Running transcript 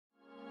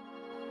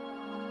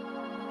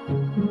Hey,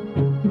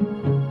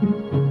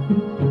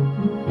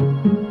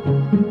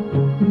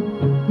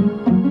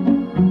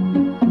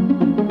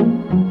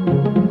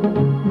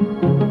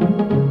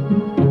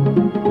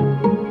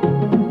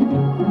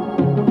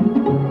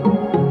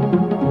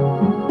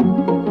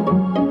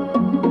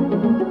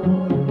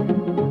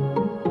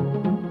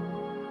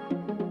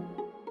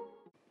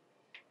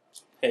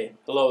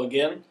 hello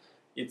again.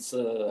 It's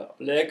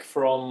Leg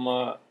from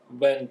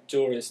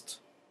VanTourist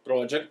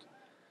project.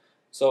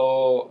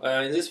 So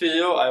in this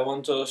video I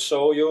want to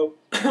show you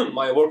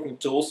my working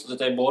tools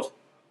that I bought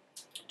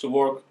to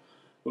work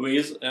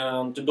with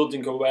and to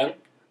building a van.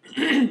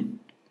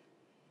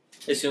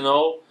 As you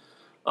know,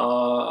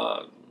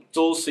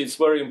 tools is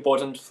very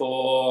important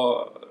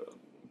for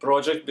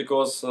project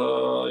because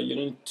you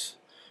need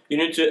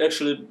to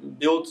actually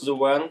build the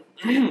van,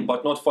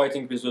 but not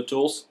fighting with the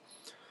tools.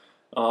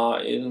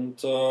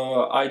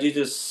 I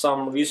did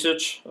some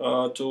research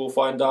to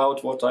find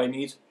out what I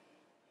need,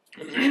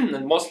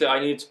 and mostly I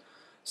need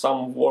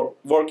some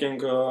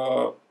working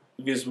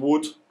with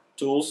wood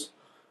tools,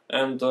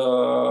 and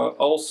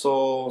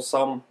also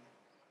some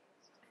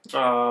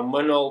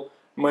manual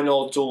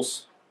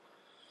tools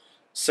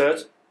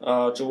set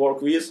to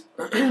work with,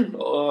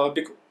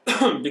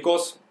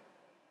 because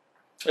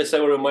as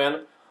every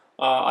man,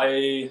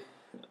 I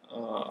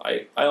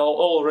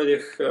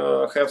already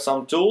have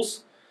some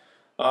tools.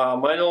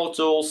 Manual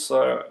tools,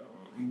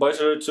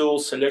 battery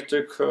tools,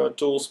 electric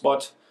tools,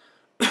 but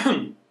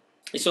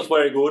it's not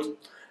very good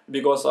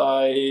because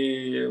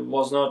I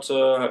was not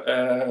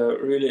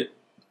really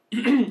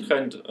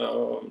hand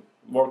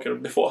worker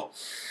before.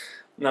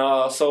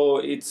 So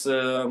it's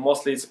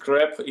mostly it's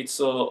crap. It's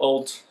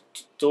old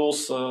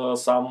tools.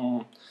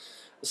 Some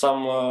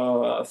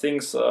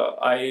things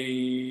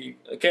I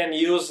can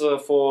use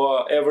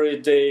for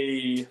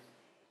everyday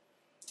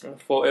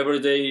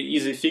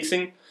easy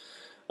fixing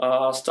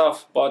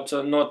stuff, but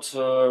not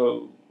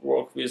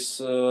work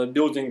with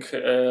building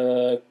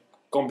a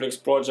complex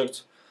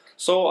project.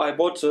 So I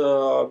bought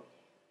some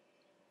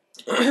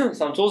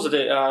tools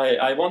that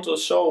I want to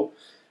show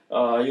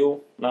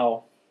you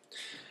now.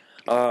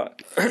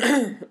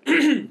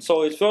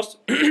 So at first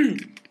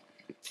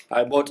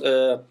I bought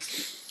a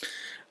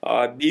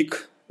big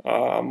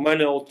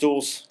manual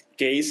tools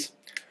case.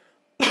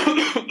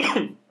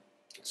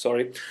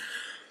 Sorry.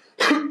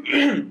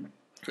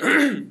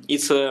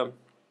 It's a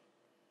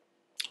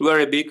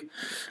very big,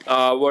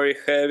 very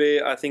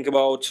heavy. I think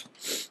about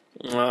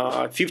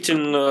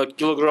 15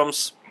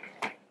 kilograms,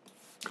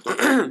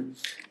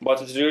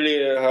 but it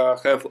really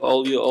have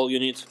all you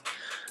need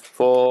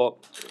for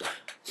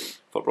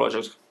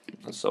project.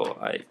 So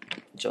I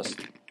just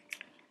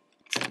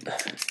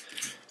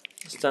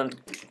stand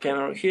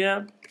camera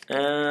here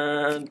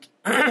and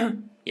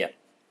yeah,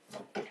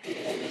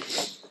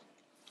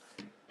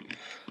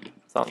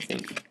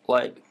 something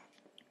like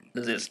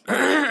this.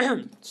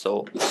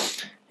 So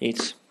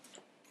it's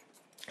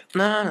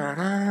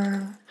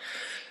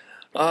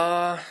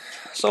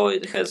so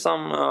it has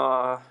some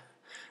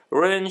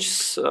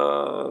wrenches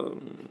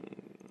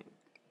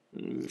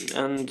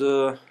and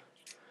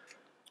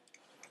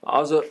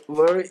other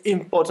very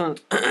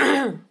important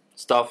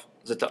stuff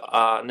that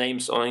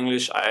names on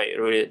English I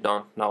really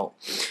don't know.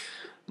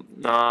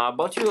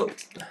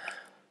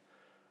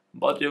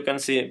 But you can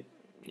see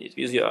it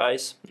with your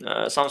eyes.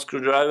 Some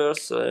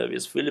screwdrivers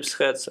with Phillips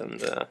heads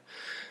and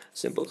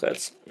simple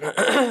heads.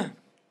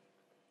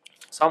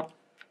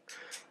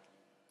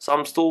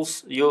 Some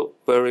tools you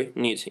very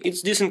need.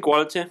 It's decent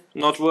quality,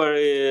 not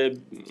very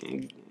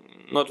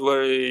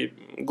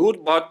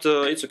good, but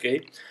it's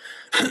okay.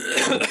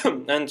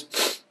 And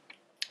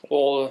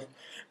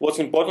what's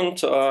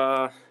important,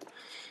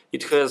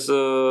 it has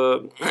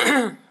a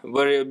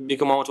very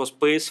big amount of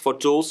space for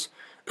tools.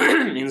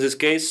 In this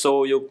case,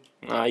 so you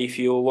if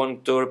you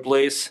want to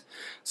replace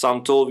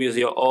some tool with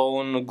your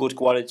own good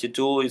quality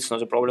tool, it's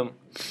not a problem.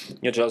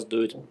 You just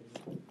do it.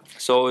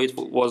 So it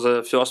was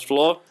a first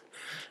floor,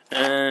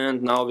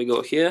 and now we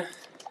go here.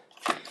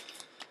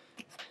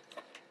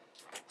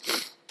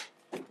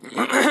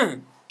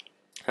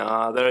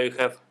 There you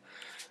have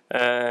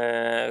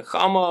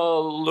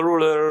hammer,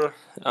 ruler,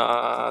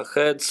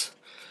 heads,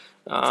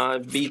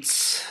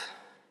 beads.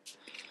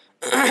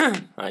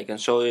 I can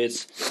show you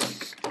it.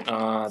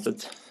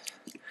 That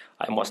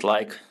I must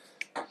like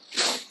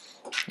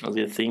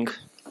this thing.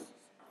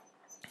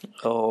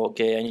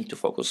 Okay, I need to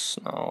focus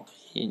now.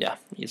 Yeah,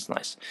 it's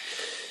nice.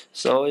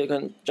 So you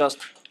can just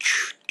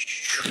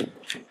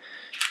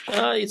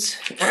it's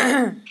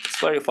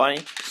very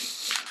funny.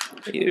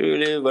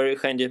 Really very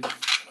handy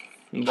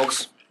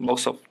box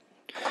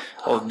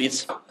of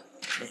beads.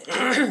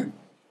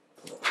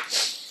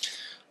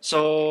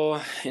 So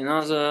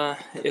another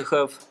you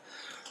have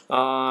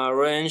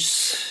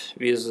wrench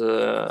with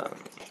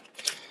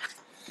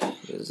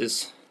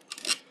this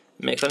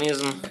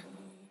mechanism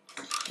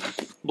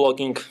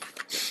blocking.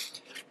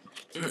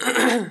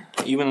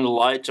 Even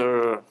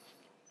lighter.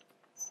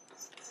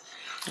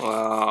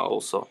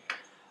 Also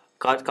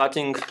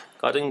cutting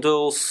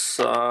tools,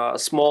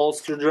 small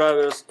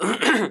screwdrivers.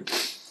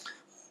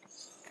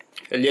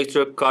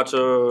 electric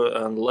cutter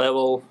and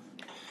level.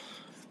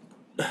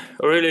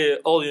 Really,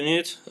 all you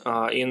need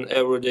in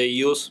everyday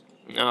use.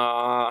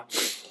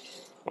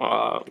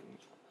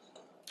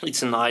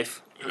 It's a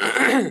knife,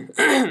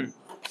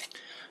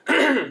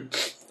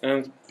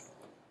 and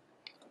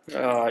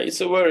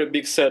it's a very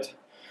big set.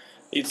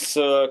 It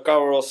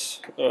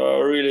covers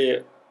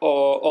really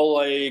all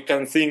I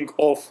can think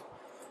of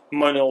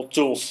manual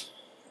tools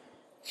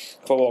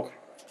for work.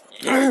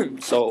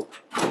 So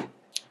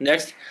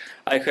next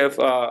I have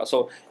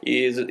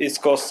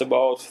it costs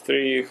about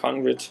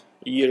 300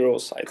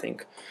 euros, I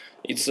think.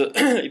 It's a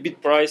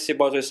bit pricey,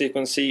 but as you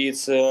can see,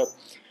 it's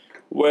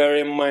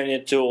very many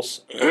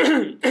tools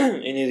in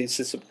it.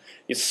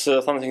 It's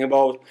something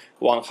about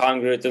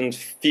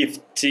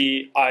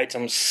 150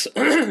 items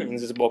in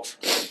this box.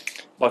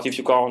 But if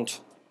you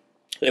count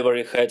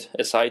every head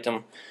as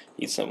item,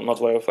 it's not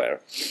very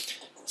fair.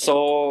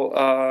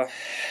 So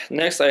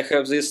next I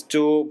have these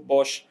two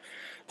Bosch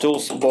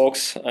tools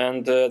box,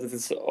 and this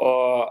is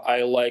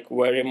I like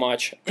very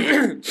much.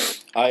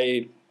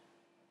 I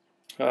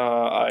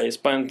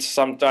spent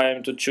some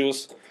time to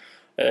choose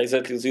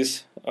exactly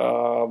these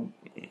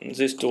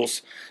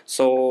tools.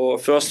 So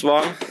first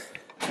one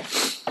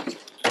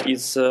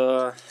is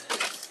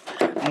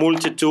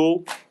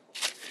multi-tool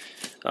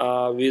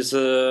with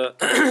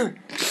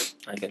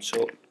I can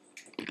show.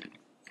 I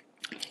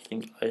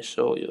think I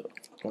show you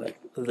like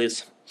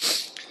this.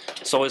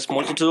 So it's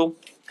multi-tool.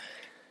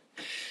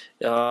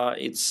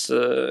 It's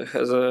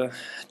has a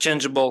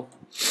changeable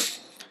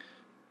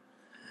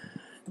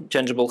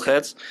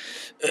heads.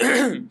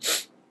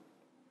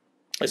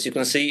 As you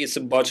can see, it's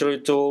a battery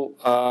tool.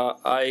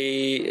 I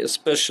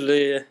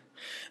especially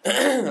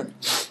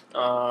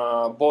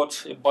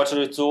bought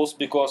battery tools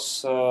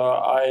because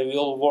I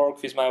will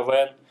work with my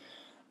van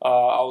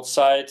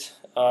outside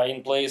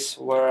in place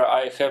where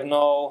I have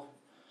no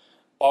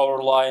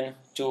power line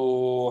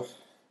to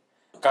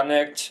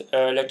connect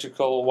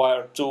electrical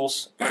wire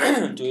tools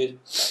to it.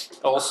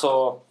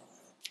 Also,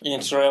 in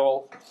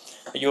travel,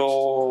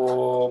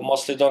 you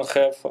mostly don't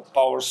have a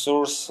power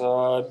source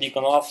big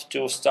enough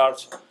to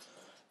start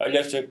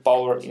electric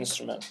power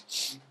instrument.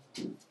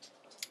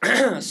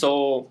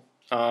 So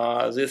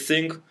this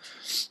thing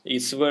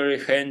is very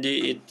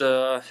handy. It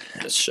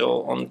let's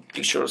show on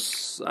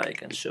pictures. I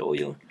can show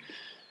you.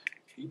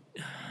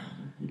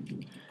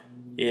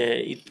 Yeah,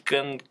 it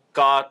can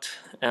cut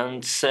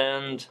and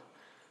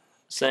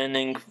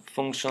sanding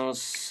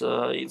functions.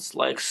 It's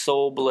like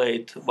saw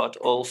blade, but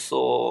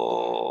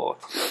also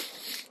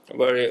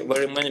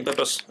very many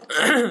purpose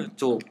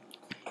tool.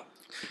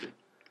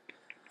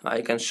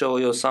 I can show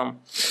you some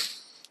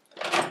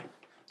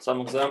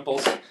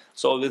examples.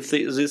 So with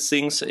these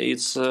things,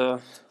 it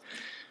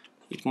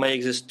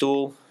makes this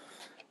tool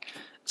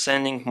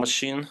sanding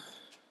machine.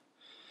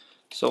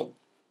 So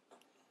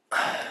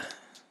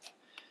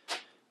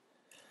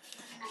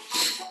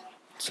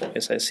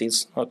as I see,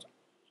 it's not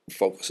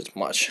focused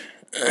much.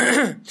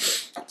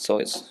 So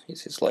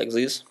it's like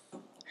this.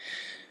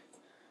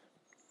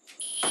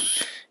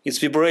 It's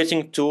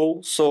vibrating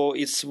tool, so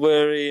it's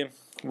very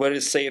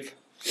safe.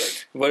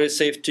 Very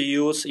safe to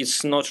use.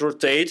 It's not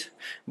rotate,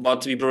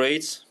 but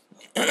vibrates.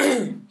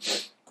 And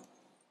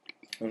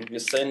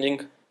with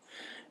sanding,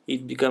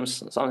 it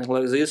becomes something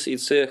like this.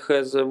 It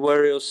has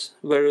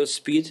various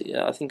speed.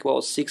 I think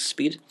about 6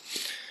 speed,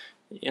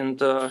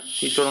 and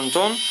it turns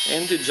on,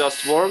 and it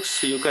just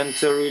works. You can't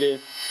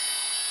really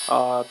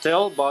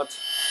tell, but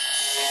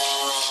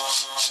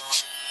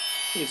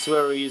it's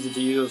very easy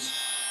to use.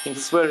 And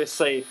it's very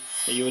safe.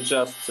 You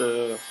just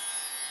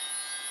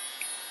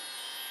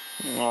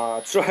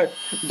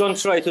don't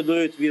try to do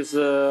it with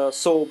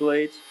saw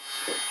blade.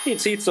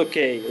 It's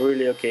okay,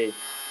 really okay.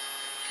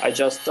 I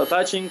just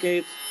attaching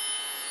it,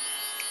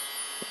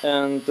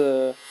 and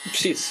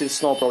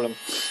it's no problem,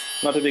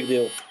 not a big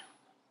deal.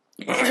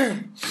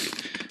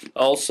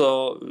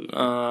 Also,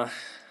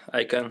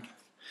 I can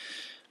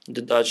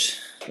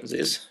detach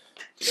this,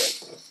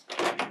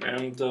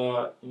 and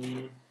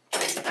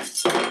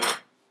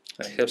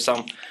I have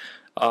some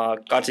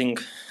cutting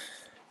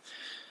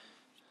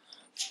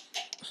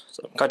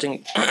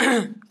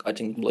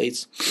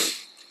blades.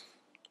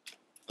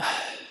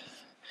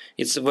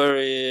 It's a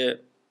very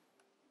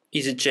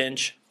easy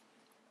change.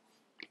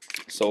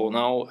 So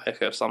now I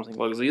have something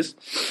like this.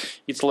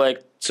 It's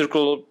like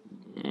circular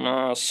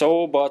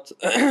saw, but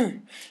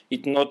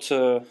it not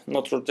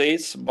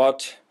rotates,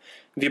 but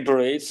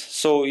vibrates.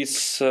 So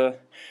it's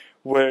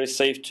very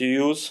safe to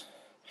use,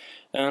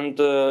 and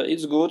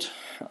it's good.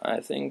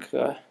 I think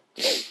I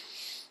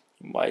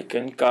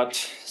can cut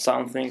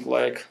something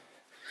like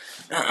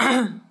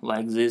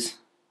like this,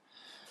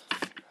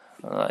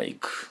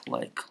 like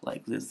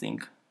this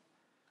thing.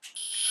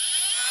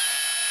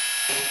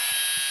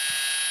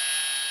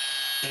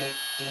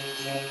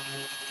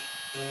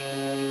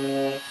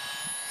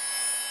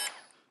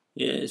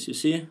 Yes, you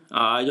see,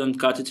 I don't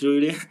cut it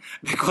really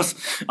because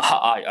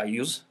I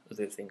use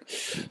the thing.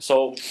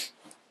 So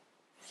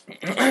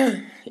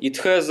it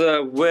has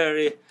a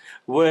very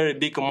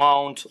big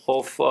amount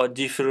of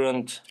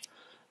different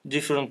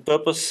different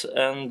purpose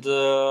and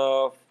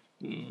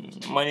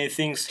many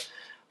things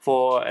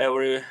for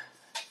every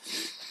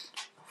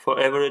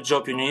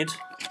job you need.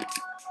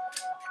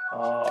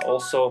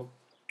 Also,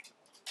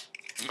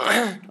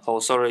 oh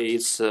sorry,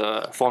 it's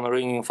phone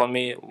ringing for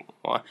me.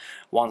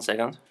 1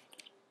 second.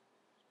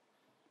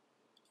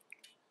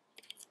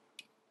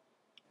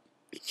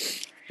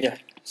 Yeah,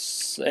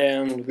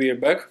 and we're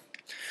back.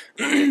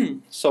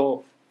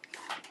 So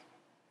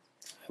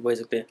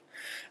basically,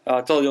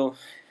 I'll tell you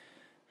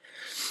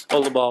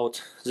all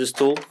about this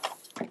tool.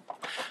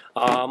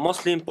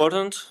 Mostly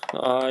important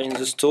in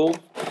this tool,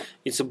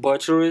 it's a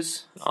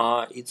batteries.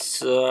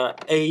 It's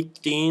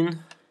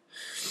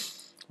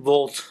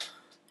 18-volt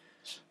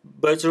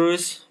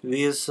batteries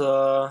with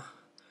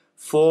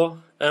 4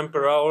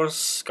 ampere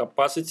hours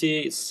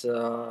capacity. It's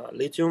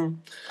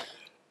lithium,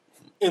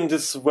 and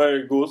it's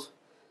very good.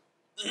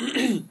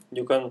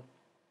 You can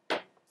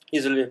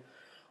easily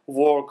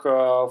work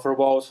for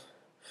about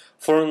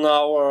 1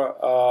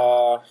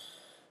 hour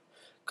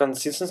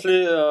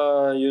consistently.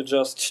 You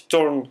just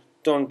turn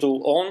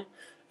tool on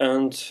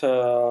and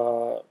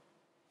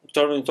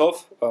turn it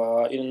off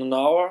in an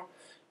hour,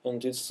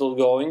 and it's still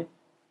going.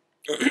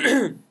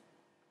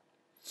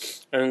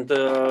 And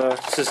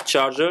this is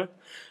charger.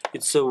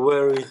 It's a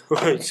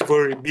it's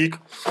very big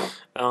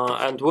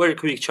and very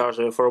quick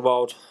charger. For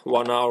about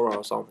 1 hour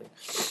or something,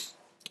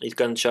 it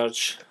can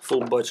charge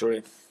full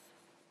battery.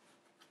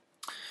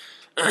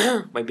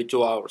 Maybe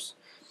 2 hours.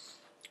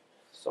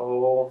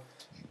 So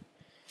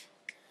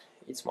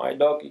it's my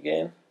dog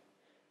again,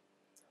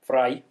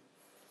 Fry.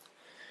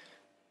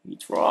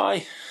 Eat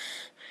Fry.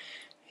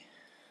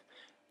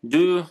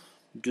 Do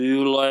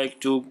you like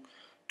to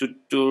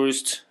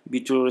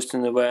be tourist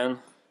in a van?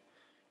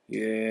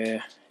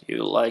 Yeah,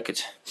 you like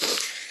it.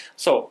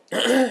 So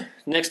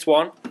next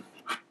one,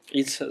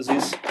 it's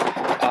this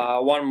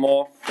one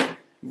more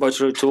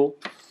battery tool.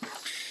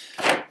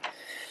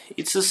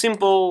 It's a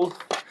simple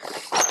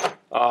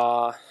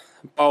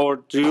power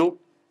drill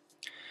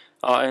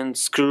and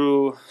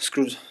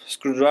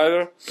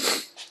screwdriver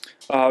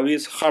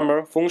with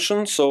hammer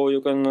function, so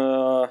you can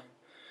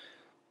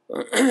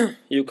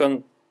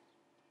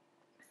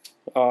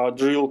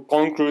drill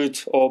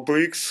concrete or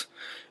bricks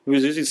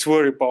with it. It's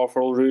very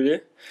powerful,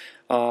 really.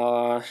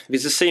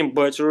 With the same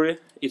battery,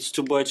 it's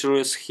 2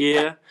 batteries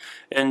here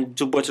and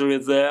 2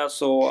 batteries there,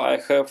 so I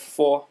have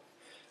 4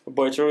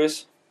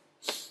 batteries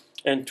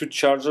and 2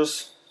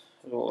 chargers,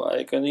 so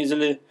I can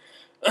easily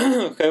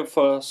have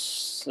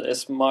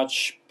as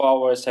much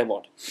power as I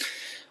want.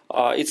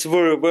 It's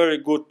very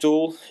good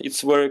tool.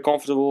 It's very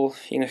comfortable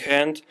in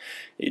hand.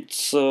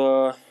 It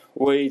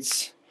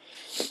weighs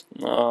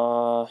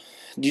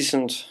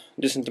decent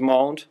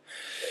amount.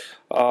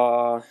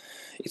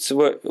 It's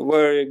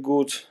very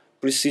good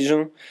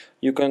precision.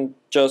 You can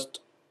just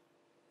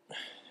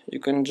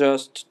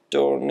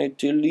turn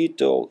it a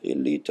little,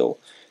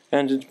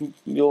 and it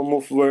will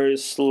move very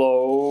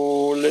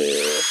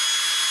slowly,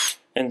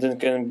 and then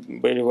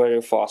can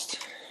very fast.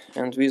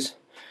 And with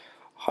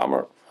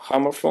hammer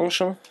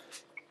function,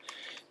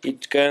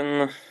 it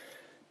can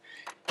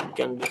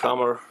be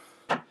hammer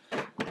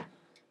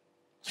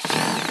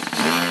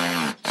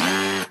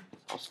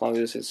like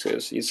this. It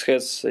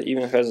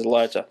even has a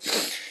lighter,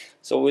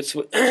 so it's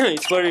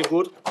it's very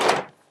good.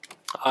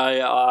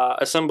 I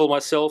assemble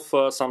myself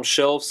some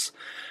shelves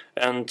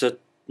and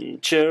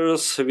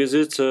chairs with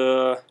it.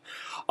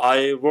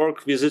 I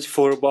work with it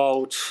for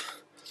about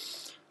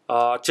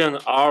 10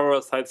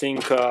 hours, I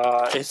think.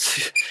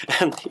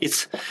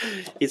 It's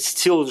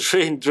still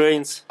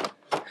drains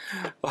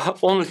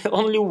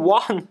only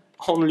one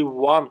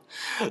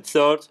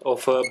third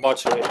of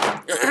battery.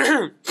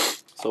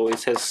 So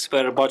it has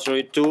spare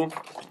battery too.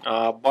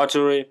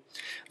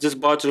 This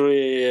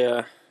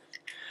battery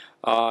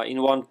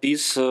in one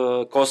piece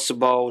costs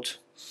about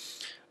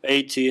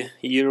 80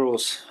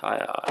 euros,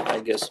 I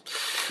guess.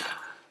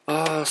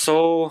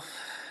 So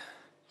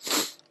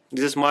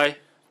this is my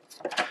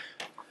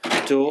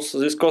tools.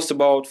 This costs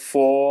about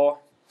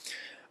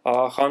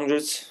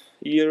 400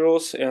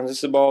 euros, and this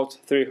is about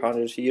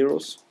 300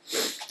 euros,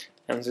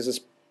 and this is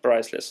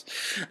priceless.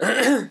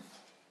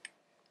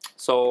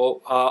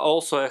 So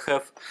also I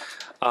have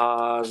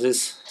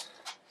this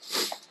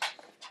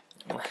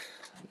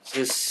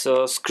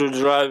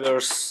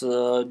screwdrivers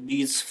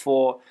bits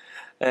for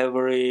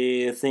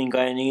everything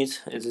I need.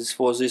 It is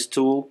for this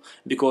tool,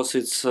 because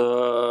it's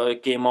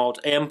came out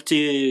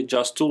empty,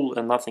 just tool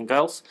and nothing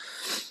else.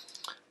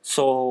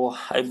 So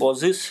I bought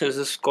this.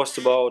 This cost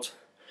about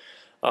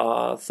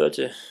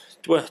 20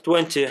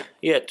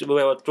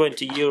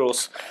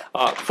 euros.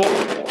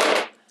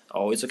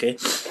 Oh, it's okay.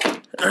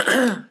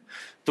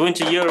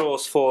 20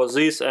 euros for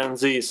this and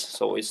this,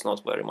 so it's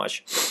not very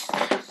much.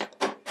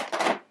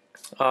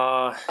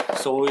 So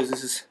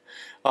this is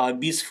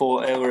bits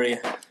for every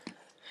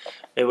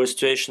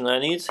situation I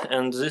need,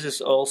 and this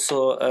is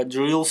also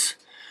drills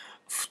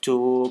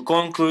to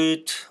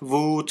concrete,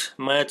 wood,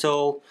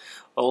 metal,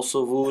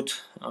 also wood.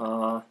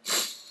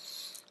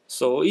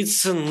 So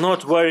it's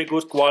not very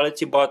good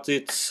quality, but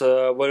it's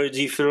very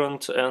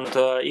different, and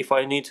if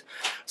I need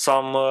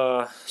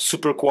some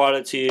super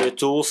quality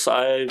tools,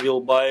 I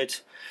will buy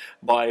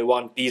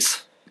one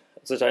piece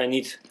that I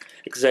need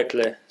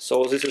exactly.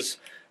 So this is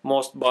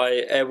most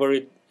by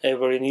every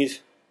need,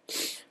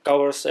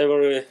 covers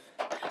every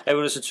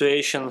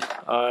situation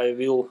I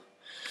will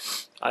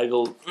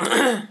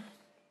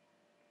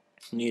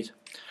need.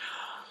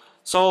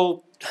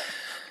 So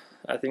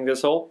I think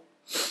that's all.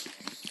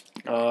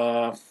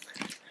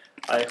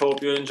 I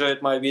hope you enjoyed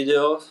my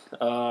video.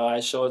 I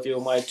showed you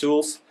my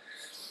tools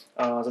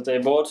that I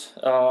bought.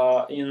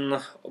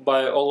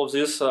 By all of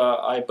this,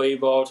 I pay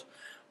about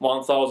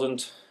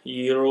 1,000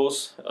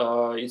 euros.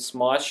 It's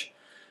much,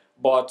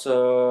 but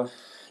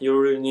you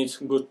really need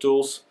good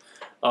tools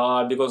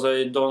because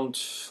I don't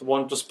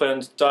want to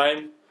spend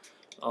time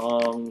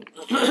on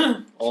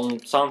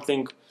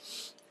something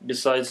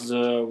besides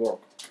the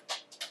work,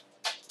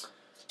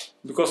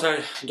 because I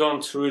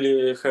don't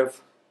really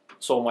have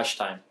so much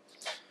time.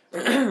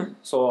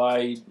 So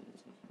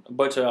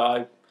better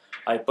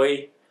I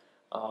pay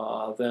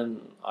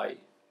than I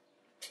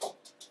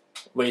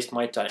waste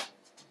my time.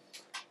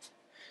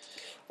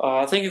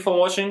 Thank you for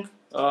watching.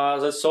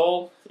 That's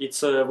all.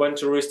 It's a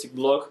VanTouristic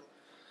blog.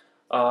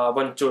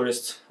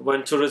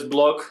 VanTourist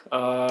blog.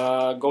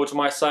 Go to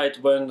my site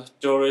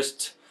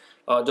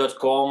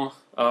vantourist.com.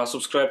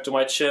 Subscribe to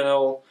my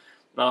channel.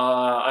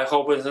 I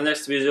hope in the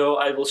next video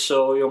I will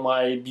show you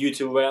my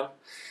beauty van.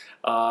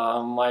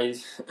 My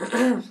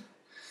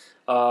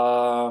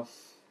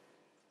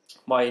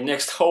my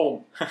next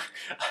home.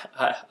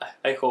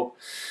 I hope.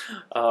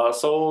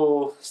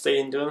 So stay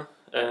in tune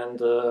and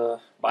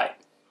bye.